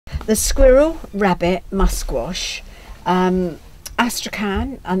The squirrel, rabbit, musquash,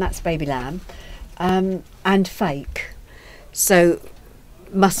 astrakhan, and that's baby lamb, and fake. So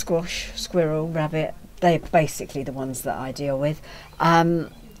musquash, squirrel, rabbit, they're basically the ones that I deal with. I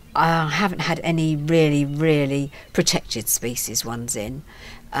haven't had any really protected species ones in,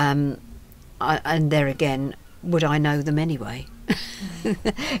 and there again, would I know them anyway?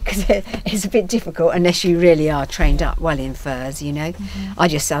 Because it's a bit difficult unless you really are trained up well in furs, you know. I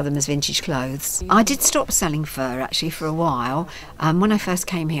just sell them as vintage clothes. I did stop selling fur actually for a while. When I first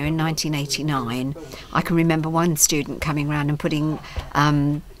came here in 1989, I can remember one student coming around and putting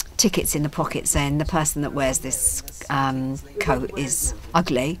tickets in the pocket saying the person that wears this coat is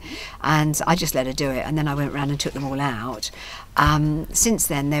ugly, and I just let her do it, and then I went round and took them all out. Since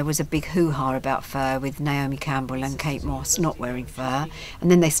then there was a big hoo-ha about fur with Naomi Campbell and Kate Moss not wearing fur, and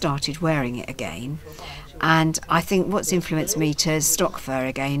then they started wearing it again. And I think what's influenced me to stock fur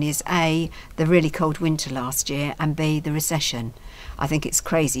again is A, the really cold winter last year, and B, the recession. I think it's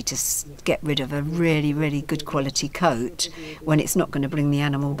crazy to get rid of a really good quality coat when it's not going to bring the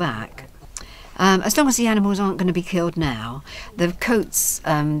animal back. As long as the animals aren't going to be killed now, the coats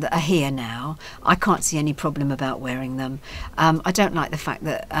that are here now, I can't see any problem about wearing them. I don't like the fact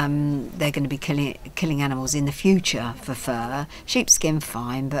that they're going to be killing animals in the future for fur. Sheepskin,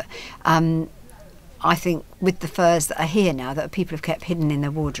 fine, but I think with the furs that are here now, that people have kept hidden in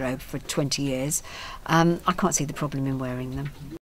their wardrobe for 20 years, I can't see the problem in wearing them.